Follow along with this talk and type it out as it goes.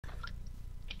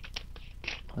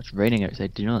Oh, it's raining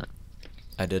outside, do you know that?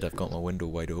 I did, I've got my window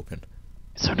wide open.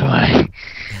 So do I.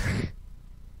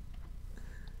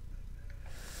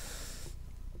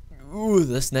 Ooh,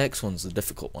 this next one's the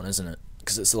difficult one, isn't it?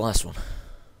 Because it's the last one.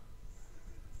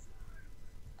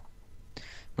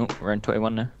 Oh, we're in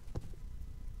 21 now.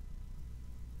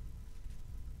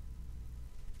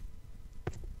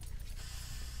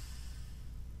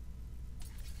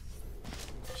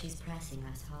 She's pressing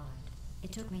us hard.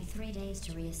 It took me 3 days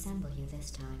to reassemble you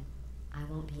this time. I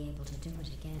won't be able to do it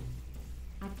again.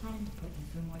 I plan to put you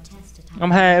through more tests to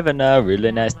I'm having a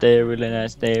really nice day, really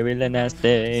nice day, really nice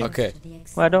day. Okay.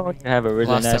 Why don't you have a really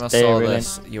Last nice time I day, saw really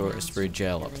this, you were spray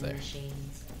gel up there.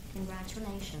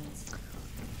 Congratulations.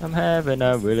 I'm having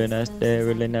a really nice day,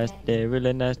 really nice day,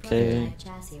 really nice day.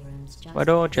 Why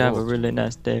don't you have a really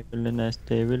nice day, really nice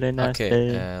day, really nice Okay,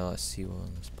 day? let's see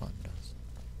what this button does.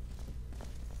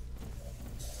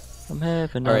 I'm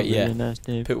having a Alright, really yeah. nice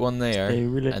day. Put one there, Stay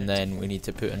really and nice. then we need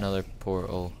to put another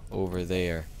portal over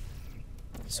there.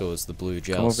 So as the blue Come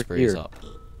gel over sprays here. up.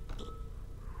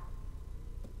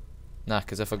 Nah,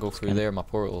 because if I go through kinda- there, my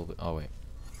portal will... Oh, wait.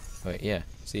 Wait, yeah.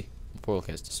 See? My portal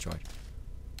gets destroyed.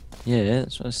 Yeah,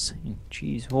 that's what I was saying.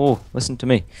 Jeez. Oh, listen to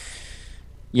me.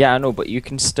 Yeah, I know, but you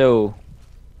can still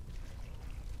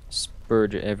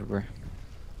spurge it everywhere.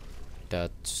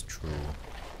 That's true.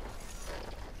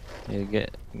 You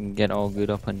get all good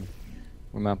up on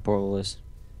where my portal is.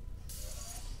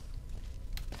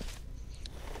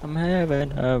 I'm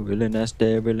having a really nice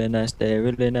day, really nice day,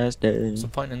 really nice day. What's the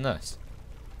point in this?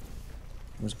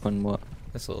 What's upon what?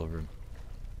 This little room.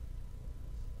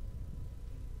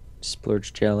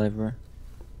 Splurge gel everywhere.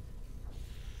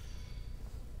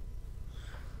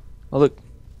 Oh look,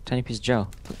 tiny piece of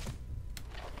gel.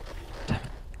 Damn it,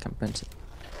 can't bounce it.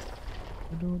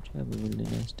 Why don't you have a really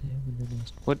nice day, really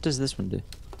nice day? What does this one do?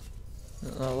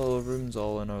 That little room's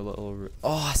all in our little room.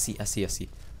 Oh, I see.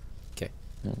 Okay.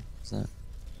 No, what's that?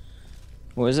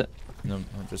 What is it? No,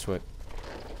 just wait.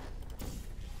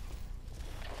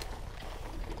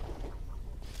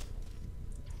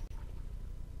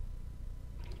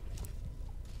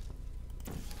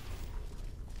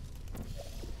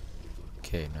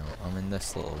 Okay, now I'm in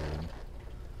this little room.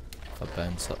 If I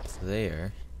bounce up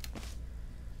there,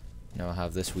 now I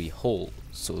have this wee hole.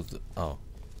 So, oh,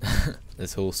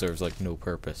 this hole serves like no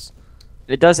purpose.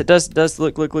 It does.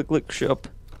 Look, shut up.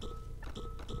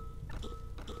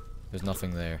 There's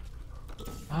nothing there.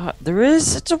 Ah, there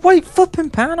is. It's a white flipping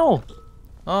panel.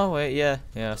 Oh wait, yeah,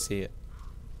 I see it.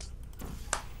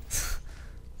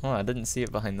 Oh, I didn't see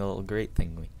it behind the little grate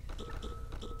thingy.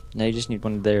 Now you just need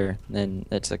one there, then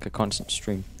it's like a constant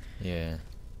stream. Yeah.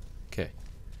 Okay.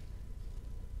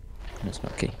 No, it's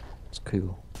not okay. It's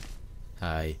cool.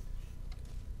 Hi.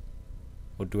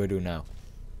 What do I do now?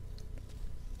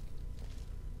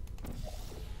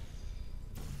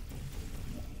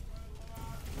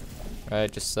 Right,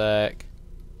 just a sec.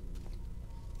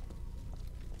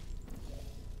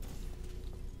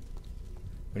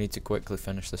 We need to quickly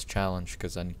finish this challenge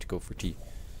because I need to go for tea.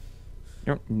 You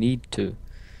don't need to.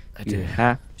 I You do.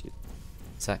 have to.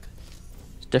 Sec.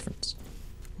 It's difference.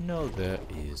 No, there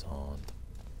is on.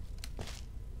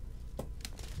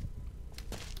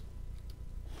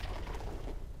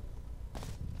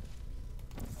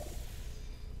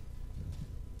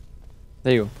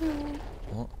 There you go.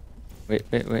 What?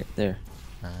 Wait. There.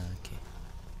 Okay.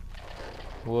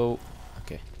 Whoa.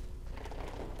 Okay.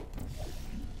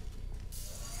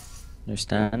 Now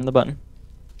stand the button.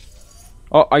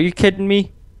 Oh, are you kidding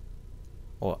me?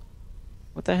 What?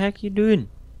 What the heck are you doing?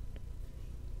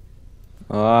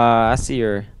 Oh, I see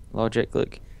your logic.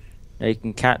 Look. Now you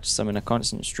can catch some in a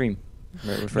constant stream.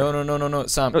 Right, No,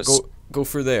 Sam, No, go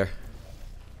through there.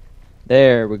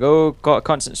 There we go. Got a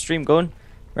constant stream going.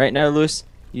 Right now, Lewis.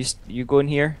 You go in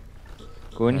here.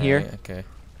 Go in here. Right, okay.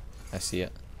 I see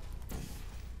it.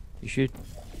 You should.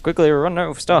 Quickly, we're running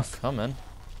out of stuff. Come in.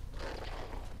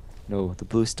 No, the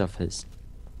blue stuff is.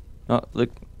 Oh, look.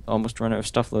 Almost run out of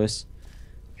stuff, Lewis.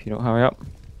 If you don't hurry up.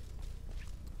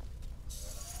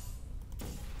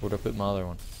 Where'd I put my other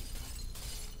one?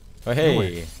 Oh, hey!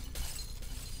 Nowhere.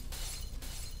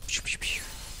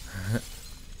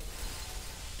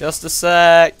 Just a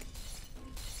sec!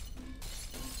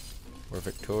 We're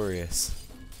victorious.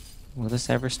 Will this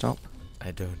ever stop?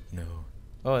 I don't know.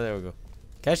 Oh, there we go.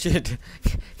 Catch it!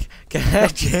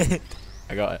 Catch it!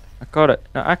 I got it. I caught it.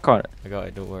 No, I caught it. I got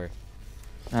it, don't worry.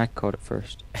 I caught it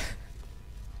first.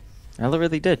 I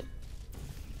really did.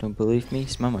 Don't believe me?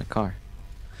 Smell my car.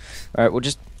 Alright, we'll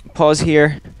just pause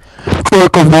here. I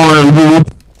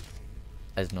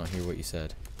did not hear what you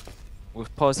said. We'll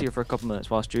pause here for a couple minutes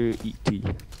whilst you eat tea.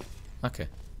 Okay.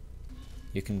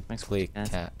 You can Thanks for play the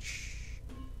answer. catch.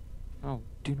 Oh,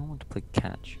 do not want to play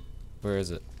catch. Where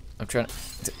is it? I'm trying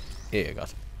to... Here you go.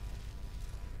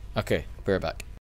 Okay, bear back.